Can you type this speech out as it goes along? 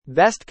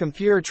Best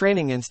Computer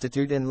Training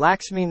Institute in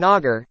Laxmi,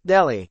 Nagar,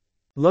 Delhi.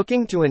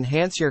 Looking to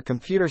enhance your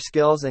computer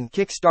skills and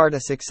kickstart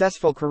a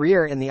successful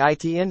career in the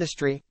IT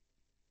industry?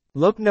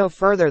 Look no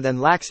further than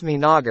Laxmi,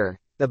 Nagar,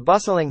 the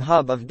bustling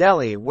hub of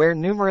Delhi where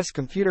numerous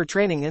computer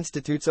training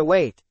institutes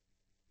await.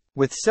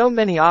 With so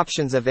many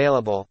options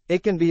available,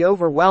 it can be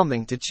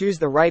overwhelming to choose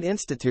the right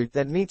institute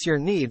that meets your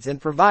needs and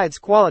provides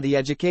quality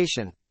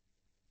education.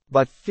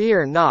 But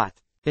fear not.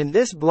 In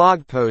this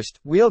blog post,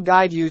 we'll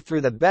guide you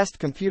through the best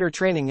computer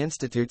training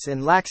institutes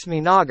in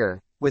Laxmi,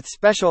 Nagar, with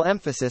special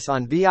emphasis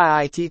on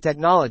BIIT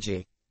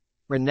technology,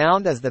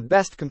 renowned as the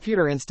best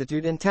computer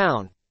institute in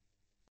town.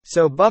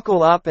 So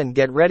buckle up and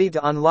get ready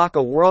to unlock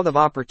a world of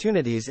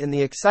opportunities in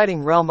the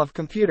exciting realm of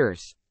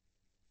computers.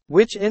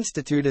 Which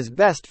institute is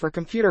best for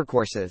computer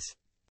courses?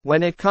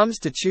 When it comes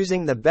to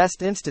choosing the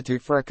best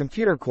institute for a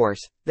computer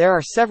course, there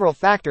are several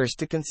factors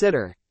to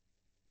consider.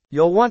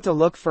 You'll want to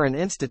look for an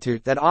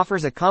institute that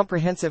offers a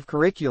comprehensive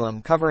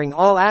curriculum covering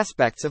all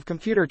aspects of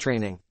computer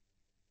training.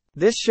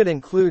 This should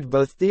include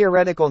both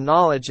theoretical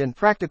knowledge and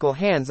practical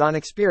hands-on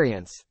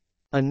experience.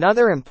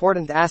 Another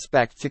important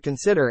aspect to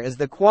consider is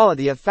the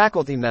quality of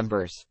faculty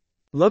members.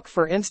 Look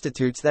for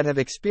institutes that have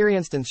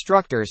experienced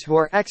instructors who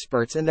are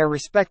experts in their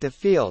respective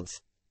fields.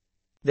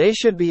 They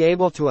should be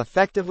able to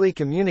effectively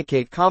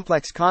communicate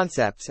complex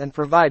concepts and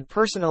provide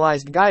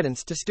personalized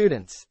guidance to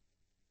students.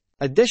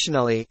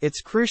 Additionally, it's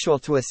crucial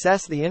to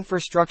assess the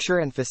infrastructure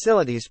and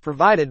facilities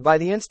provided by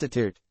the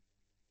institute.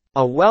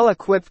 A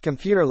well-equipped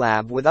computer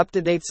lab with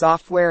up-to-date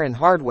software and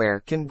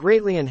hardware can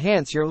greatly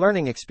enhance your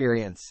learning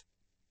experience.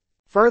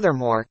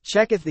 Furthermore,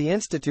 check if the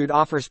institute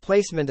offers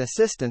placement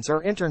assistance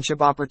or internship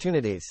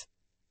opportunities.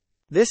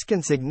 This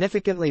can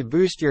significantly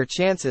boost your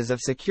chances of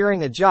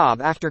securing a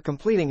job after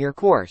completing your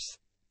course.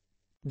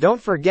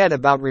 Don't forget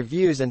about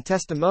reviews and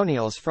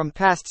testimonials from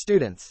past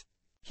students.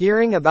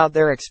 Hearing about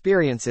their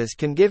experiences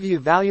can give you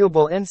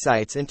valuable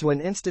insights into an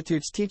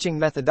institute's teaching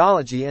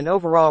methodology and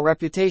overall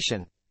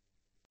reputation.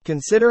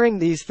 Considering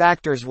these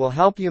factors will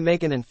help you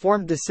make an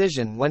informed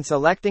decision when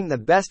selecting the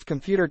best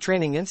computer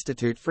training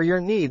institute for your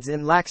needs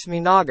in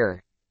Laxmi,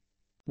 Nagar.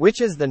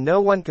 Which is the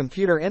No. 1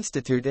 Computer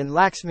Institute in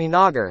Laxmi,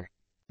 Nagar?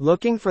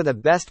 Looking for the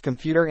best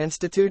computer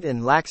institute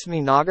in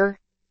Laxmi, Nagar?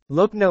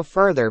 Look no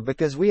further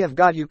because we have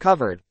got you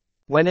covered.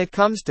 When it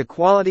comes to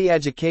quality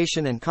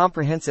education and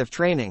comprehensive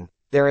training,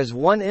 there is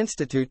one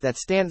institute that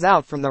stands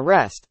out from the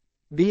rest: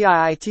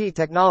 BIIT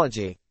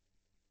Technology.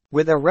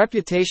 With a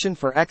reputation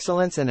for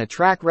excellence and a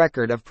track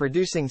record of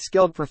producing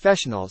skilled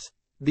professionals,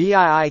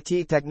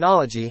 BIIT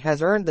Technology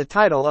has earned the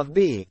title of